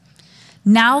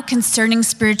Now concerning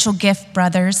spiritual gift,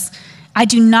 brothers, I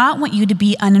do not want you to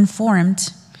be uninformed.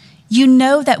 You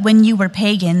know that when you were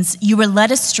pagans, you were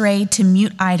led astray to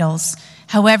mute idols,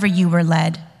 however you were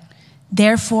led.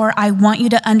 Therefore, I want you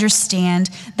to understand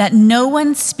that no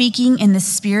one speaking in the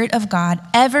Spirit of God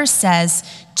ever says,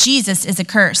 Jesus is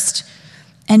accursed.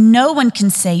 And no one can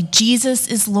say, Jesus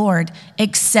is Lord,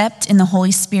 except in the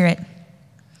Holy Spirit.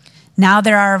 Now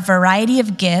there are a variety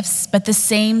of gifts, but the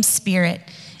same Spirit.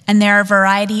 And there are a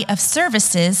variety of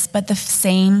services, but the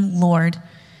same Lord.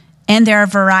 And there are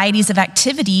varieties of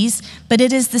activities, but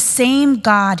it is the same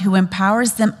God who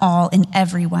empowers them all in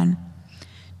everyone.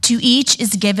 To each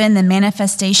is given the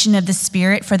manifestation of the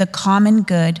Spirit for the common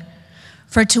good.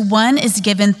 For to one is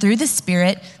given through the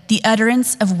Spirit the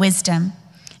utterance of wisdom,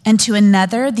 and to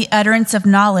another the utterance of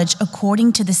knowledge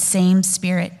according to the same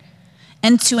Spirit,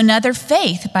 and to another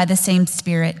faith by the same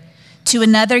Spirit, to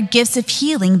another gifts of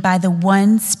healing by the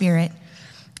one Spirit,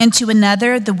 and to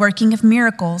another the working of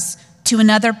miracles, to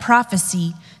another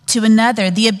prophecy, to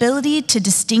another the ability to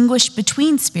distinguish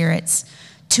between spirits,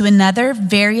 to another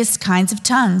various kinds of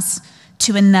tongues,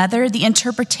 to another the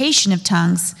interpretation of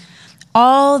tongues.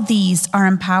 All these are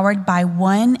empowered by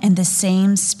one and the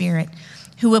same Spirit,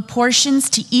 who apportions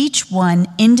to each one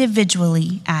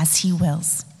individually as he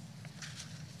wills.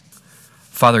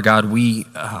 Father God, we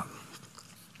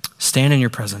stand in your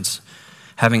presence,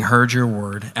 having heard your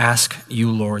word. Ask you,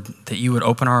 Lord, that you would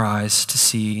open our eyes to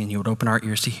see and you would open our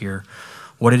ears to hear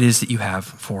what it is that you have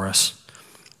for us,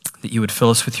 that you would fill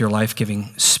us with your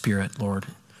life-giving Spirit, Lord,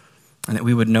 and that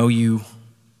we would know you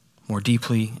more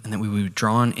deeply, and that we would be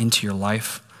drawn into your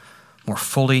life more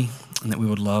fully, and that we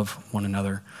would love one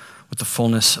another with the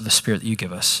fullness of the Spirit that you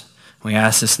give us. And we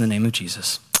ask this in the name of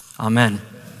Jesus. Amen.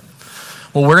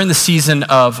 Well, we're in the season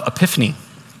of Epiphany,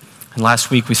 and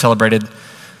last week we celebrated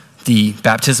the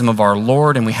baptism of our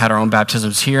Lord, and we had our own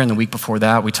baptisms here, and the week before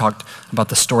that we talked about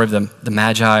the story of the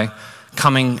Magi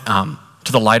coming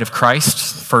to the light of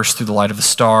Christ, first through the light of the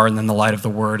star, and then the light of the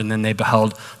Word, and then they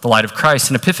beheld the light of Christ.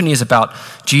 And Epiphany is about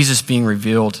Jesus being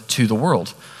revealed to the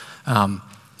world. And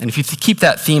if you keep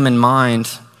that theme in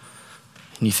mind,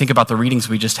 and you think about the readings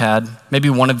we just had, maybe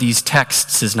one of these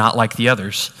texts is not like the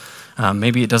others.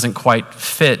 Maybe it doesn't quite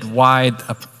fit why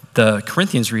the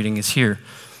Corinthians reading is here.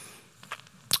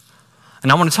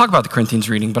 And I want to talk about the Corinthians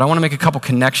reading, but I want to make a couple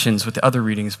connections with the other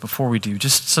readings before we do,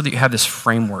 just so that you have this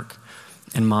framework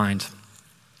in mind.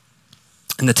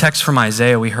 In the text from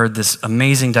Isaiah, we heard this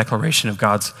amazing declaration of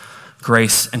God's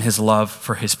grace and his love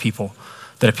for his people,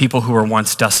 that a people who were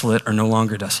once desolate are no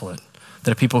longer desolate,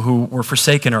 that a people who were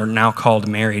forsaken are now called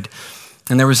married.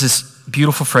 And there was this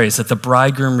beautiful phrase that the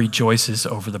bridegroom rejoices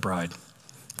over the bride.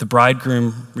 The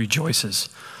bridegroom rejoices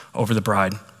over the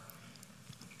bride.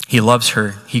 He loves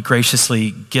her. He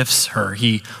graciously gifts her.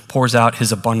 He pours out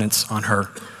his abundance on her.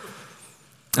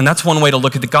 And that's one way to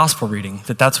look at the gospel reading,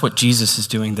 that that's what Jesus is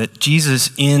doing, that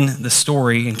Jesus in the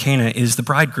story in Cana is the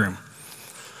bridegroom.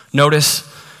 Notice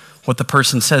what the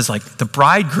person says, like the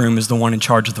bridegroom is the one in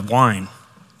charge of the wine.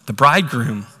 The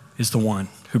bridegroom is the one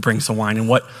who brings the wine. And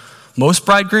what most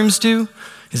bridegrooms do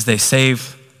is they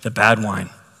save the bad wine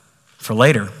for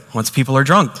later, once people are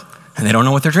drunk and they don't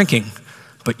know what they're drinking.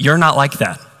 But you're not like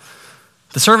that.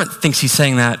 The servant thinks he's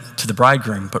saying that to the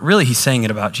bridegroom, but really he's saying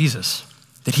it about Jesus,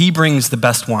 that he brings the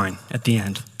best wine at the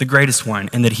end, the greatest wine,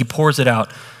 and that he pours it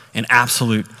out in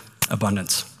absolute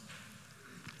abundance.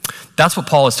 That's what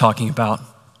Paul is talking about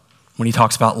when he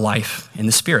talks about life in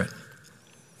the Spirit.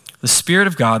 The Spirit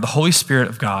of God, the Holy Spirit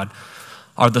of God,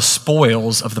 are the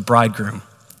spoils of the bridegroom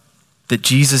that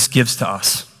Jesus gives to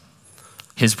us,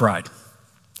 his bride.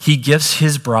 He gives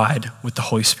his bride with the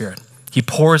Holy Spirit. He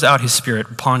pours out his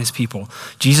Spirit upon his people.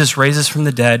 Jesus raises from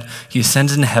the dead. He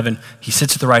ascends into heaven. He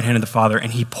sits at the right hand of the Father,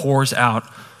 and he pours out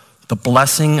the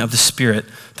blessing of the Spirit,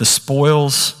 the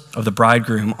spoils of the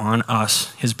bridegroom on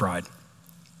us, his bride.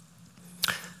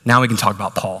 Now we can talk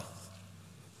about Paul.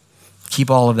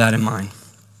 Keep all of that in mind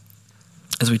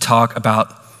as we talk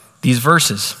about these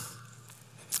verses.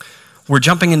 We're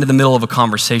jumping into the middle of a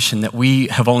conversation that we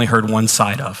have only heard one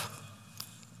side of.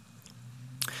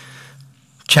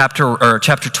 Chapter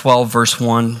 12, verse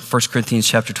 1, 1 Corinthians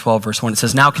chapter 12, verse 1, it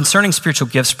says, "Now concerning spiritual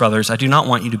gifts, brothers, I do not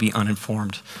want you to be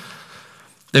uninformed."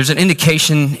 There's an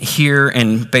indication here,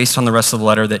 and based on the rest of the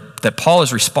letter, that Paul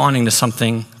is responding to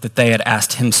something that they had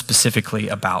asked him specifically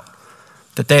about,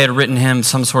 that they had written him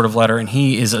some sort of letter, and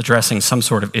he is addressing some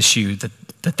sort of issue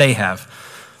that they have.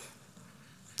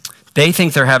 They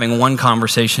think they're having one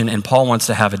conversation, and Paul wants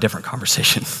to have a different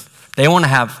conversation. They want to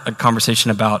have a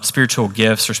conversation about spiritual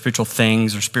gifts or spiritual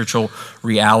things or spiritual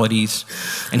realities,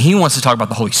 and he wants to talk about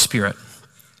the Holy Spirit.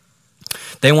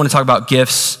 They want to talk about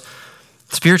gifts,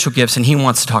 spiritual gifts, and he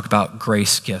wants to talk about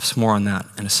grace gifts. More on that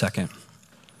in a second.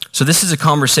 So this is a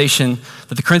conversation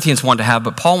that the Corinthians want to have,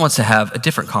 but Paul wants to have a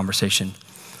different conversation.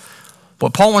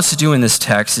 What Paul wants to do in this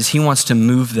text is he wants to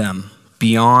move them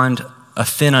beyond a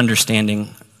thin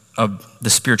understanding of the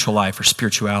spiritual life or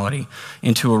spirituality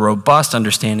into a robust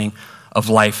understanding of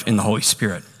life in the Holy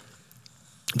Spirit.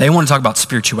 They want to talk about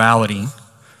spirituality,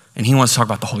 and he wants to talk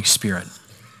about the Holy Spirit.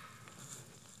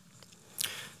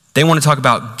 They want to talk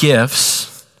about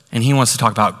gifts, and he wants to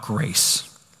talk about grace.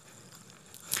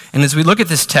 And as we look at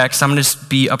this text, I'm going to just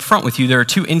be upfront with you. There are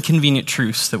two inconvenient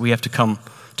truths that we have to come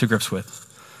to grips with.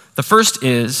 The first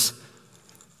is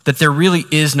that there really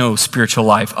is no spiritual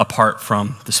life apart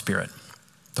from the Spirit,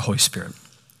 the Holy Spirit.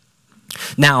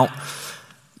 Now,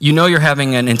 you know you're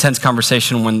having an intense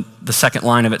conversation when the second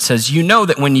line of it says, you know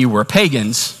that when you were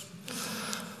pagans.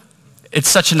 It's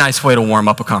such a nice way to warm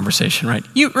up a conversation, right?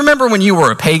 You remember when you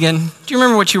were a pagan? Do you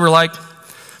remember what you were like?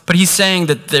 But he's saying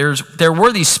that there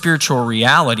were these spiritual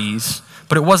realities,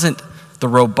 but it wasn't the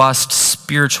robust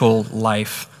spiritual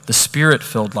life, the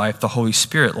Spirit-filled life, the Holy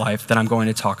Spirit life that I'm going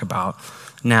to talk about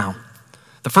now.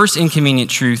 The first inconvenient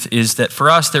truth is that for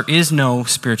us, there is no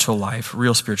spiritual life,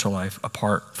 real spiritual life,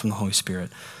 apart from the Holy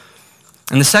Spirit.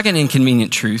 And the second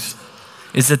inconvenient truth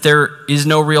is that there is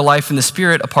no real life in the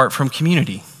Spirit apart from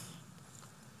community.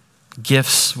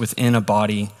 Gifts within a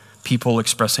body, people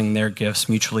expressing their gifts,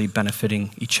 mutually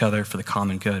benefiting each other for the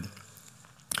common good.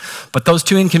 But those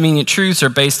two inconvenient truths are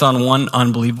based on one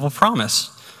unbelievable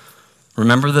promise.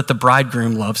 Remember that the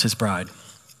bridegroom loves his bride.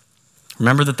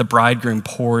 Remember that the bridegroom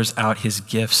pours out his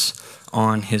gifts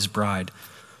on his bride.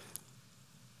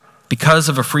 Because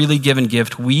of a freely given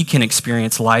gift, we can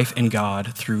experience life in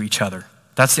God through each other.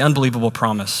 That's the unbelievable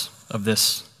promise of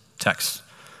this text.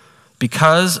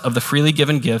 Because of the freely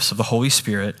given gifts of the Holy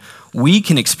Spirit, we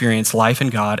can experience life in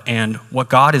God and what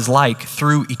God is like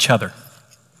through each other.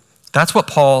 That's what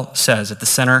Paul says at the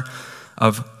center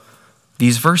of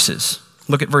these verses.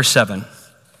 Look at verse 7.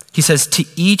 He says, to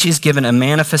each is given a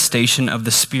manifestation of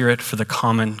the Spirit for the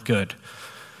common good.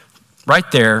 Right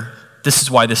there, this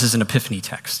is why this is an epiphany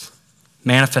text.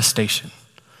 Manifestation.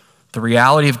 The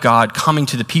reality of God coming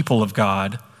to the people of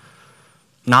God,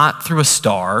 not through a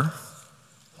star,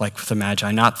 like with the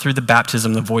Magi, not through the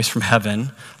baptism, the voice from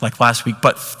heaven, like last week,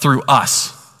 but through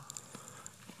us.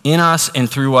 In us and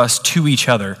through us to each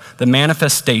other. The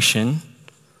manifestation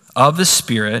of the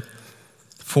Spirit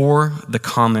for the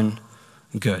common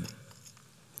good.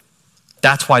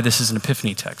 That's why this is an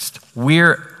epiphany text.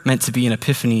 We're meant to be an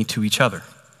epiphany to each other.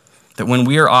 That when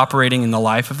we are operating in the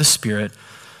life of the Spirit,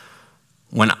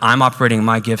 when I'm operating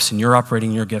my gifts and you're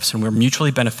operating your gifts and we're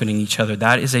mutually benefiting each other,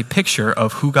 that is a picture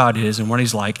of who God is and what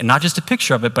he's like, and not just a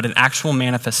picture of it, but an actual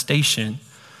manifestation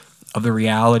of the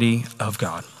reality of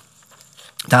God.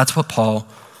 That's what Paul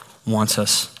wants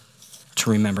us to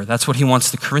remember. That's what he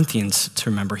wants the Corinthians to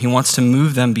remember. He wants to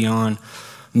move them beyond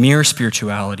mere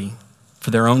spirituality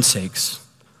for their own sakes.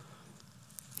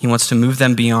 He wants to move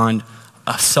them beyond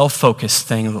a self-focused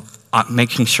thing,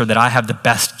 making sure that I have the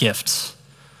best gifts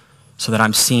so that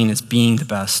I'm seen as being the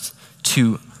best,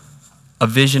 to a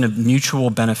vision of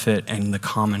mutual benefit and the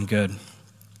common good.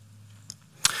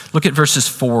 Look at verses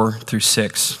 4 through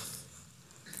 6.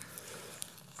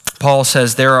 Paul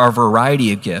says, there are a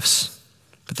variety of gifts,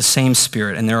 but the same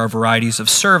Spirit, and there are varieties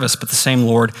of service, but the same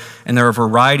Lord, and there are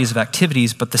varieties of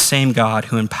activities, but the same God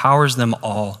who empowers them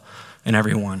all and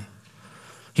everyone.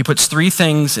 He puts three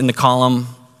things in the column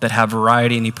that have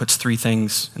variety, and he puts three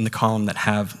things in the column that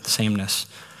have sameness.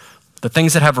 The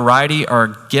things that have variety are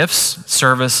gifts,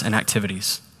 service, and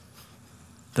activities.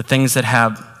 The things that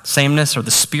have sameness are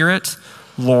the Spirit,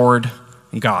 Lord,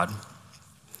 and God.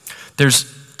 There's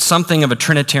something of a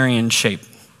Trinitarian shape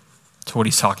to what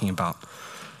he's talking about.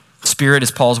 Spirit is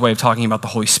Paul's way of talking about the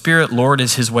Holy Spirit. Lord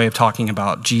is his way of talking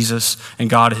about Jesus, and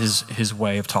God is his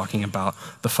way of talking about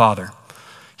the Father.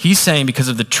 He's saying because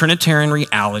of the Trinitarian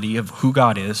reality of who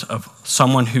God is, of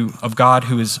God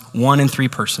who is one in three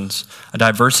persons, a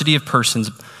diversity of persons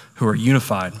who are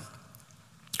unified,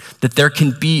 that there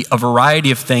can be a variety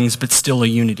of things but still a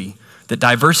unity. That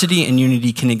diversity and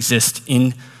unity can exist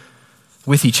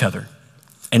with each other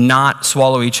and not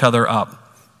swallow each other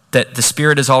up. That the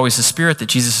Spirit is always the Spirit, that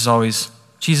Jesus is always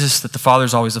Jesus, that the Father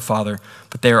is always the Father,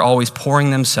 but they are always pouring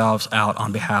themselves out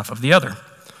on behalf of the other.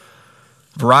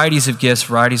 Varieties of gifts,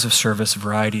 varieties of service,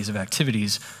 varieties of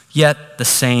activities, yet the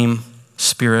same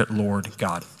Spirit, Lord,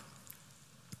 God.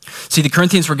 See, the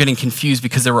Corinthians were getting confused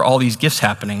because there were all these gifts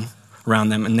happening around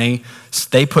them, and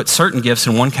they put certain gifts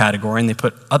in one category, and they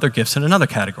put other gifts in another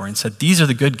category, and said, these are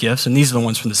the good gifts, and these are the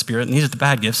ones from the Spirit, and these are the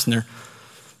bad gifts, and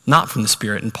not from the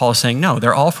Spirit. And Paul is saying, no,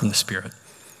 they're all from the Spirit.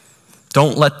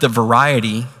 Don't let the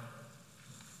variety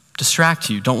distract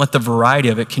you. Don't let the variety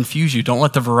of it confuse you. Don't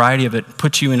let the variety of it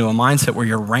put you into a mindset where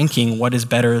you're ranking what is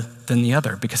better than the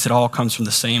other, because it all comes from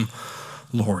the same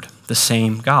Lord, the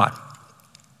same God.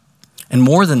 And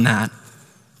more than that,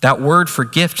 that word for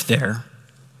gift there,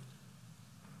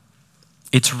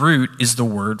 its root is the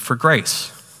word for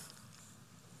grace.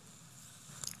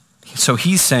 So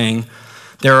he's saying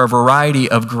there are a variety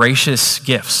of gracious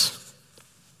gifts.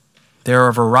 There are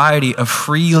a variety of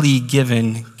freely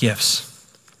given gifts.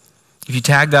 If you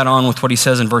tag that on with what he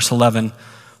says in verse 11,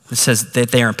 it says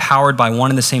that they are empowered by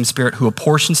one and the same Spirit who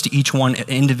apportions to each one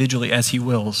individually as he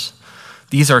wills.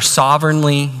 These are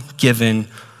sovereignly given,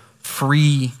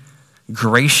 free,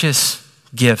 gracious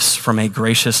gifts from a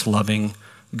gracious, loving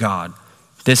God.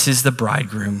 This is the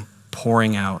bridegroom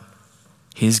pouring out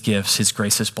his gifts, his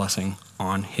gracious blessing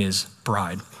on his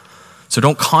bride. So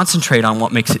don't concentrate on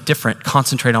what makes it different.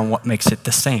 Concentrate on what makes it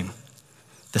the same.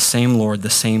 The same Lord, the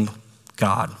same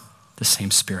God, the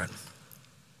same Spirit.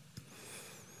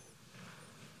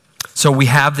 So we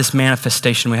have this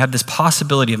manifestation. We have this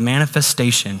possibility of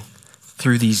manifestation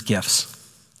through these gifts.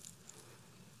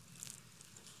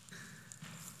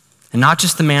 And not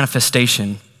just the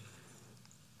manifestation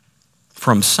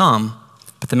from some,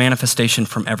 but the manifestation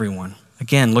from everyone.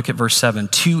 Again, look at verse 7.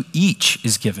 To each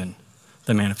is given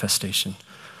the manifestation.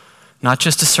 Not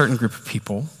just a certain group of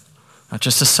people, not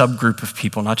just a subgroup of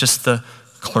people, not just the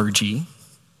clergy,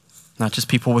 not just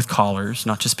people with collars,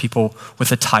 not just people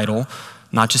with a title,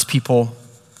 not just people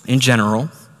in general,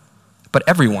 but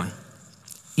everyone.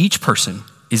 Each person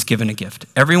is given a gift.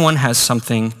 Everyone has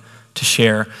something to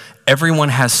share. Everyone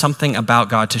has something about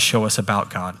God to show us about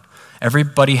God.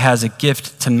 Everybody has a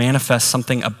gift to manifest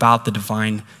something about the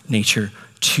divine nature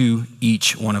to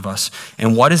each one of us.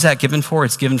 And what is that given for?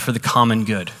 It's given for the common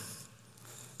good.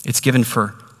 It's given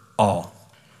for all.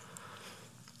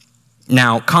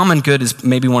 Now, common good is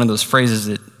maybe one of those phrases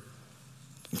that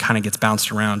kind of gets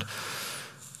bounced around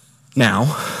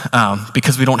now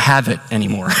because we don't have it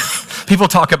anymore. People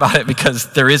talk about it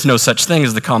because there is no such thing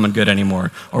as the common good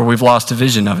anymore, or we've lost a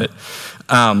vision of it.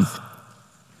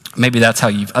 Maybe that's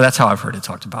how I've heard it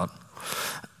talked about.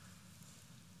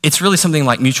 It's really something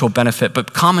like mutual benefit,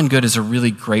 but common good is a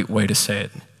really great way to say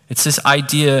it. It's this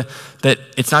idea that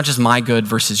it's not just my good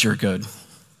versus your good,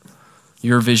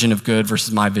 your vision of good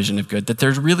versus my vision of good, that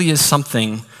there really is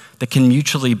something that can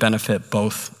mutually benefit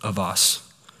both of us.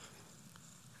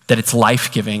 That it's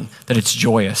life-giving, that it's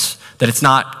joyous, that it's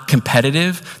not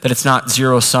competitive, that it's not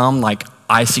zero-sum, like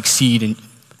I succeed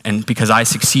and because I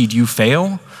succeed, you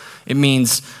fail. It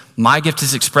means my gift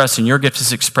is expressed and your gift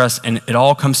is expressed, and it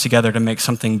all comes together to make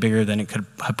something bigger than it could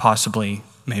have possibly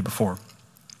made before.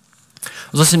 I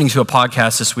was listening to a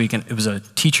podcast this week, and it was a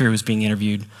teacher who was being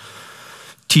interviewed,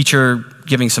 teacher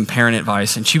giving some parent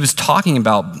advice, and she was talking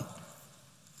about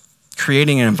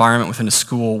creating an environment within a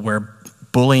school where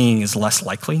bullying is less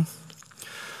likely,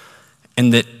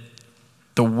 and that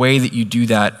the way that you do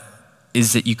that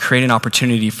is that you create an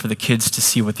opportunity for the kids to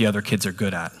see what the other kids are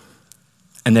good at,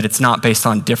 and that it's not based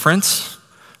on difference,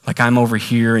 like I'm over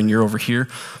here and you're over here,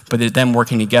 but they're them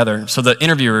working together. So the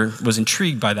interviewer was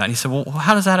intrigued by that, and he said, well,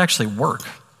 how does that actually work?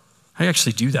 How do you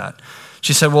actually do that?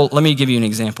 She said, well, let me give you an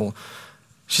example.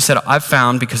 She said, I've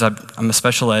found, because I'm a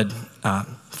special ed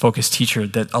focused teacher,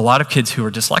 that a lot of kids who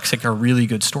are dyslexic are really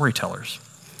good storytellers.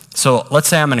 So let's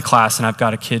say I'm in a class and I've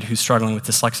got a kid who's struggling with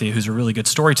dyslexia who's a really good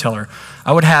storyteller.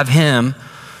 I would have him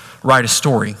write a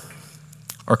story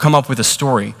or come up with a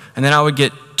story. And then I would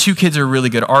get two kids who are really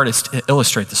good artists to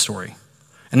illustrate the story.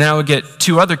 And then I would get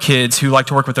two other kids who like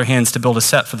to work with their hands to build a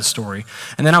set for the story.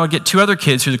 And then I would get two other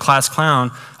kids who are the class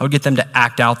clown. I would get them to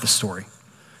act out the story.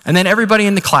 And then everybody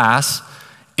in the class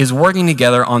is working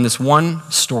together on this one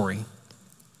story.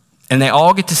 And they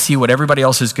all get to see what everybody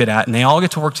else is good at, and they all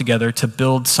get to work together to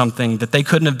build something that they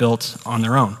couldn't have built on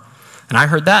their own. And I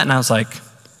heard that, and I was like,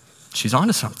 she's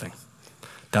onto something.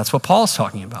 That's what Paul's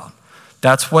talking about.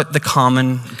 That's what the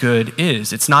common good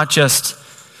is. It's not just,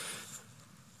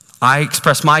 I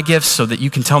express my gifts so that you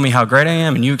can tell me how great I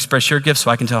am, and you express your gifts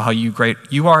so I can tell how great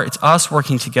you are. It's us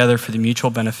working together for the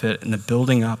mutual benefit and the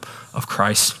building up of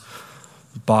Christ's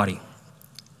body.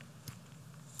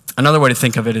 Another way to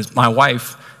think of it is my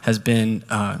wife has been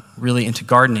really into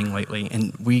gardening lately,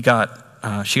 and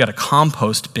she got a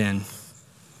compost bin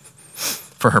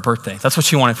for her birthday. That's what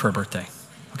she wanted for her birthday,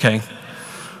 okay?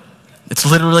 It's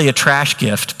literally a trash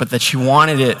gift, but that she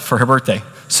wanted it for her birthday.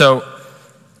 So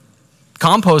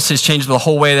compost has changed the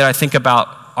whole way that I think about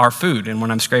our food and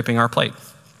when I'm scraping our plate,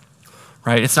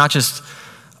 right? It's not just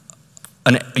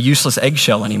a useless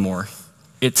eggshell anymore.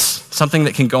 It's something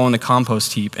that can go in the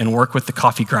compost heap and work with the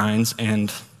coffee grinds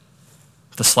and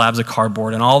the slabs of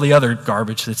cardboard and all the other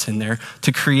garbage that's in there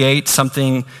to create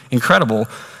something incredible.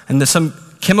 And there's some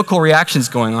chemical reactions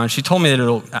going on. She told me that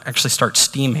it'll actually start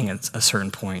steaming at a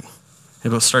certain point. It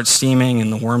will start steaming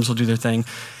and the worms will do their thing.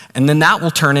 And then that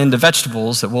will turn into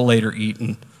vegetables that we'll later eat.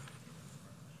 And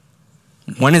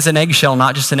when is an eggshell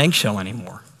not just an eggshell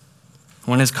anymore?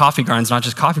 When is coffee grinds not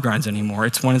just coffee grinds anymore?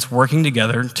 It's when it's working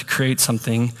together to create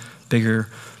something bigger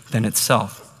than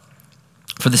itself.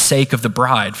 For the sake of the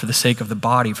bride, for the sake of the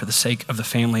body, for the sake of the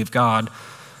family of God,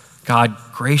 God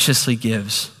graciously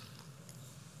gives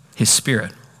his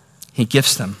Spirit. He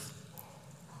gifts them.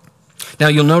 Now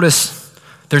you'll notice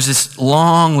there's this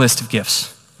long list of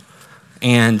gifts,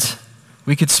 and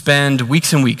we could spend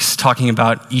weeks and weeks talking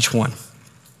about each one.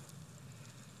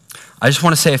 I just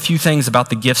want to say a few things about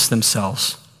the gifts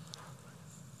themselves.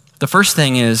 The first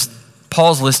thing is,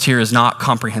 Paul's list here is not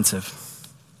comprehensive.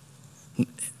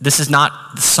 This is not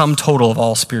the sum total of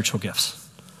all spiritual gifts.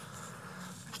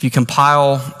 If you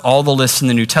compile all the lists in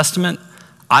the New Testament,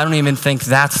 I don't even think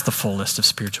that's the full list of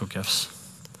spiritual gifts.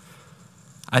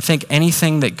 I think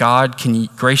anything that God can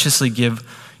graciously give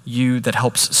you that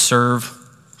helps serve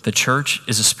the church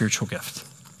is a spiritual gift.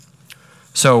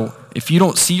 So if you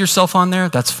don't see yourself on there,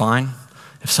 that's fine.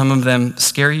 If some of them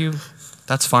scare you,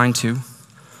 that's fine too.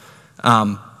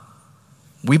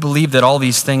 We believe that all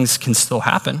these things can still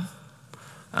happen.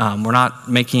 We're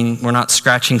not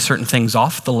scratching certain things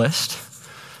off the list,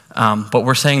 but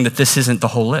we're saying that this isn't the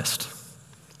whole list.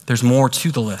 There's more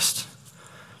to the list.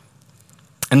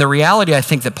 And the reality I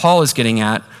think that Paul is getting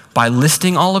at by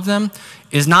listing all of them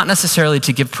is not necessarily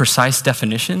to give precise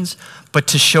definitions, but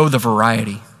to show the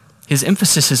variety. His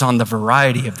emphasis is on the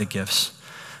variety of the gifts.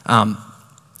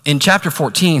 In chapter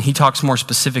 14, he talks more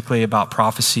specifically about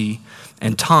prophecy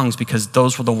and tongues because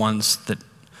those were the ones that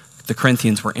the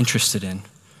Corinthians were interested in.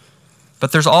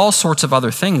 But there's all sorts of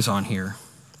other things on here.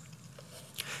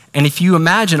 And if you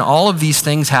imagine all of these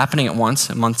things happening at once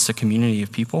amongst a community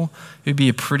of people, it would be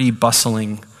a pretty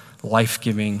bustling,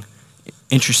 life-giving,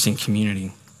 interesting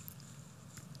community.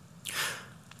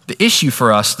 The issue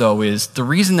for us, though, is the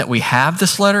reason that we have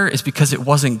this letter is because it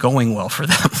wasn't going well for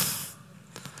them.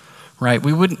 Right?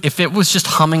 If it was just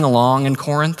humming along in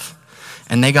Corinth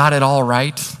and they got it all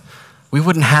right, we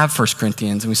wouldn't have 1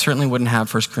 Corinthians, and we certainly wouldn't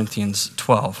have 1 Corinthians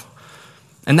 12.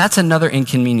 And that's another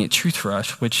inconvenient truth for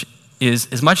us, which is,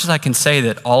 as much as I can say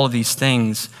that all of these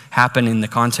things happen in the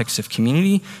context of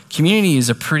community, community is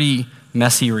a pretty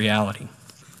messy reality.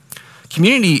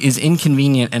 Community is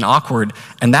inconvenient and awkward,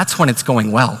 and that's when it's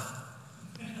going well,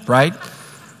 right?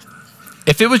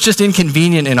 If it was just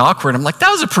inconvenient and awkward, I'm like, that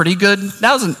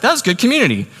was good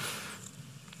community.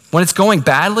 When it's going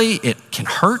badly, it can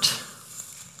hurt.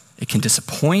 It can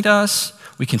disappoint us.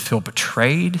 We can feel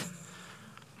betrayed.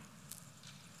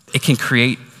 It can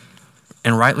create,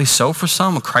 and rightly so for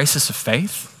some, a crisis of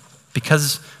faith.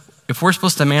 Because if we're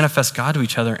supposed to manifest God to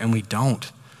each other and we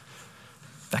don't,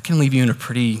 that can leave you in a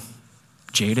pretty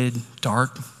jaded,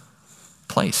 dark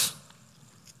place.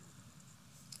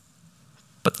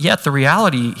 But yet the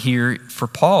reality here for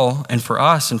Paul and for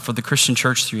us and for the Christian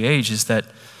church through age is that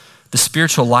the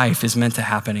spiritual life is meant to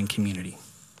happen in community.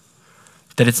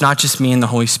 That it's not just me and the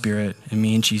Holy Spirit and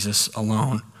me and Jesus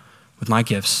alone with my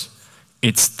gifts.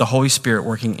 It's the Holy Spirit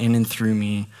working in and through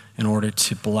me in order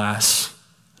to bless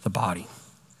the body.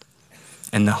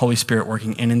 And the Holy Spirit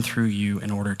working in and through you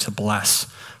in order to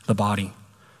bless the body.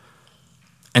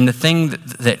 And the thing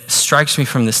that strikes me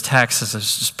from this text as I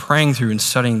was just praying through and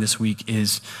studying this week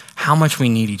is how much we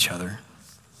need each other.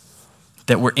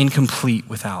 That we're incomplete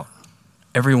without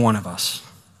every one of us.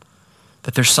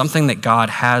 That there's something that God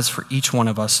has for each one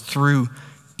of us through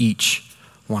each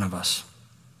one of us.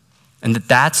 And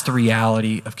that's the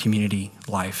reality of community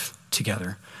life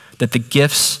together. That the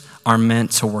gifts are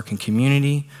meant to work in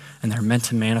community and they're meant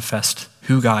to manifest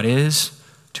who God is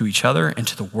to each other and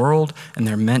to the world, and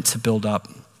they're meant to build up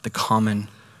the common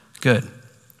good.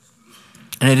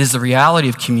 And it is the reality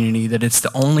of community that it's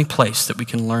the only place that we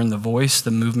can learn the voice, the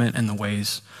movement, and the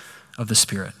ways of the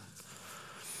Spirit.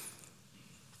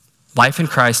 Life in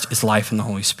Christ is life in the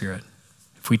Holy Spirit.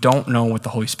 If we don't know what the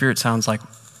Holy Spirit sounds like,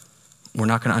 we're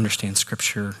not going to understand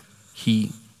Scripture.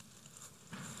 He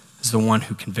is the one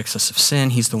who convicts us of sin.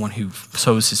 He's the one who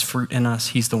sows his fruit in us.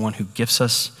 He's the one who gifts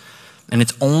us. And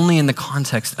it's only in the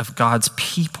context of God's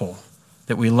people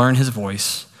that we learn his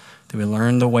voice, that we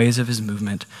learn the ways of his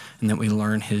movement, and that we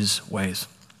learn his ways.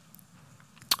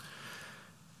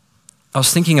 I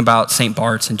was thinking about St.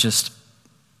 Bart's and just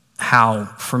how,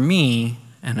 for me,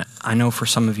 and I know for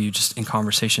some of you just in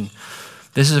conversation,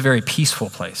 this is a very peaceful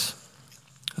place.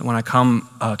 When I come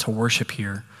to worship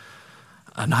here,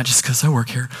 not just because I work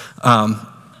here,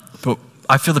 but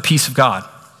I feel the peace of God.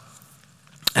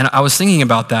 And I was thinking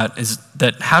about that, is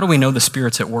that how do we know the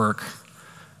Spirit's at work?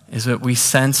 Is that we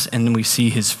sense and we see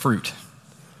his fruit.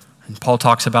 And Paul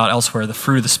talks about elsewhere the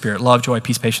fruit of the Spirit: love, joy,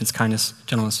 peace, patience, kindness,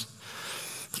 gentleness.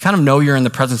 You kind of know you're in the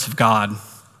presence of God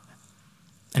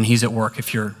and he's at work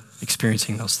if you're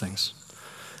experiencing those things.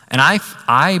 And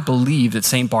I believe that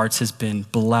St. Bart's has been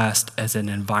blessed as an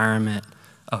environment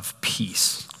of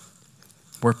peace,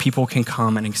 where people can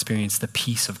come and experience the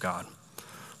peace of God,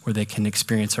 where they can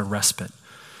experience a respite.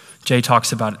 Jay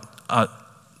talks about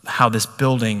how this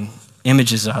building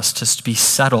images us to be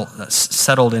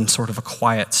settled in sort of a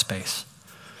quiet space.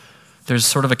 There's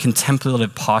sort of a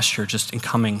contemplative posture just in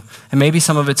coming. And maybe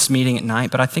some of it's meeting at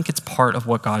night, but I think it's part of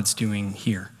what God's doing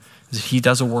here, is that he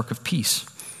does a work of peace.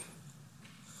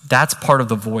 That's part of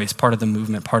the voice, part of the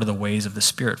movement, part of the ways of the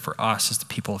Spirit for us as the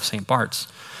people of St. Bart's.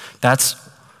 That's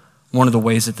one of the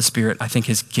ways that the Spirit, I think,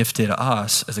 has gifted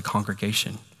us as a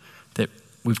congregation, that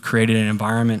we've created an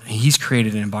environment, he's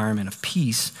created an environment of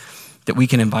peace that we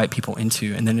can invite people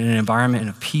into. And then in an environment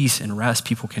of peace and rest,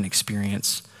 people can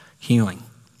experience healing.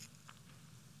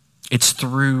 It's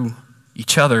through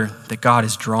each other that God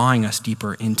is drawing us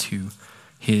deeper into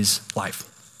his life.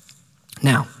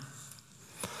 Now,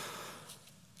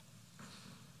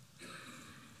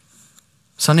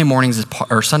 Sunday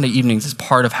evenings is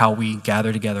part of how we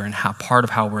gather together and part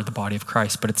of how we're the body of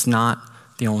Christ, but it's not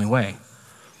the only way.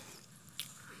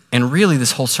 And really,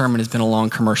 this whole sermon has been a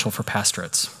long commercial for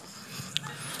pastorates,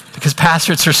 because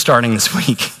pastorates are starting this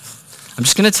week. I'm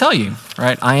just going to tell you,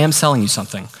 right? I am selling you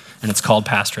something, and it's called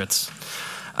pastorates.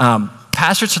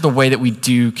 Pastorates are the way that we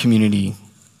do community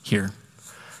here.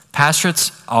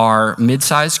 Pastorates are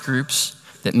mid-sized groups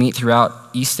that meet throughout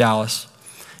East Dallas.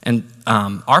 And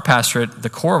our pastorate, the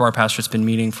core of our pastorate's been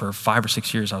meeting for 5 or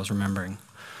 6 years, I was remembering.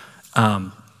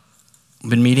 We've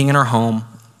been meeting in our home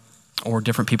or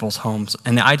different people's homes.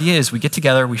 And the idea is we get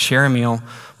together, we share a meal,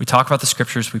 we talk about the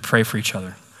scriptures, we pray for each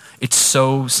other. It's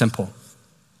so simple.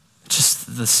 It's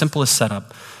just the simplest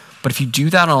setup. But if you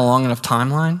do that on a long enough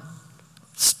timeline,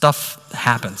 stuff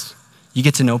happens. You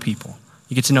get to know people.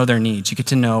 You get to know their needs. You get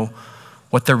to know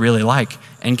what they're really like.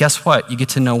 And guess what? You get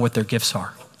to know what their gifts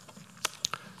are.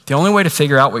 The only way to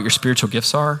figure out what your spiritual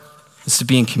gifts are is to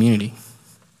be in community.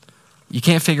 You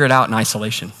can't figure it out in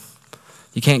isolation.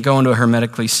 You can't go into a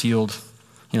hermetically sealed,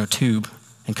 tube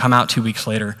and come out 2 weeks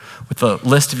later with a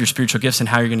list of your spiritual gifts and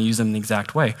how you're going to use them in the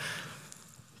exact way.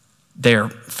 They're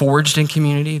forged in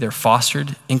community, they're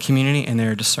fostered in community, and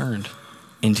they're discerned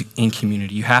in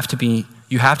community. You have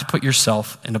to put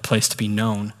yourself in a place to be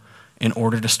known in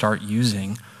order to start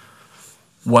using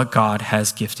what God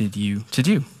has gifted you to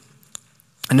do.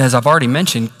 And as I've already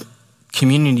mentioned,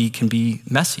 community can be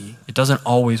messy. It doesn't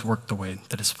always work the way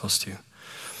that it's supposed to,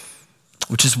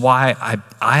 which is why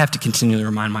I have to continually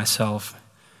remind myself,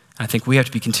 and I think we have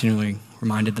to be continually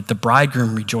reminded, that the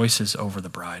bridegroom rejoices over the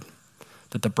bride,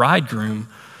 that the bridegroom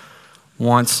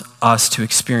wants us to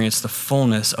experience the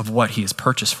fullness of what he has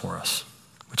purchased for us,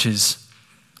 which is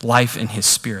life in his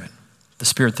Spirit, the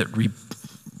Spirit that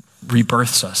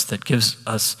rebirths us, that gives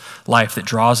us life, that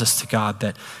draws us to God,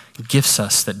 that gifts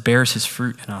us, that bears his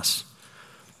fruit in us.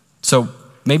 So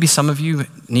maybe some of you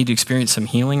need to experience some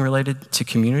healing related to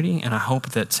community, and I hope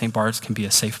that St. Bart's can be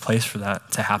a safe place for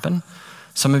that to happen.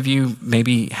 Some of you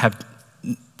maybe have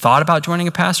thought about joining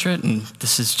a pastorate, and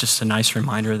this is just a nice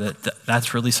reminder that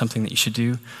that's really something that you should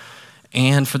do.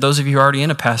 And for those of you who are already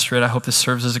in a pastorate, I hope this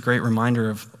serves as a great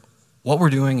reminder of what we're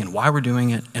doing and why we're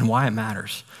doing it and why it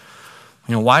matters.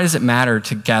 Why does it matter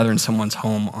to gather in someone's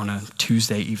home on a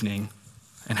Tuesday evening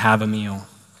and have a meal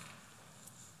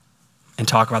and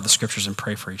talk about the scriptures and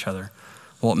pray for each other?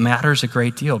 Well, it matters a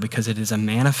great deal because it is a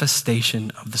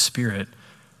manifestation of the Spirit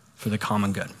for the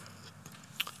common good.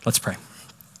 Let's pray.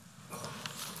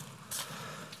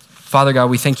 Father God,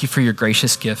 we thank you for your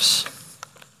gracious gifts.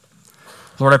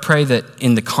 Lord, I pray that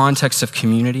in the context of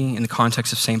community, in the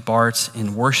context of St. Bart's,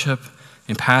 in worship,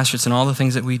 in pastorates, and all the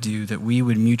things that we do, that we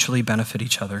would mutually benefit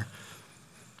each other,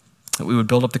 that we would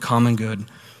build up the common good,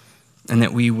 and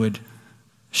that we would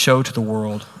show to the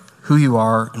world who you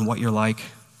are and what you're like.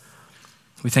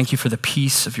 We thank you for the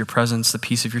peace of your presence, the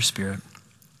peace of your Spirit.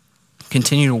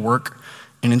 Continue to work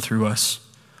in and through us.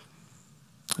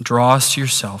 Draw us to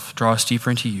yourself. Draw us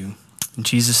deeper into you. In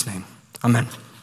Jesus' name, amen.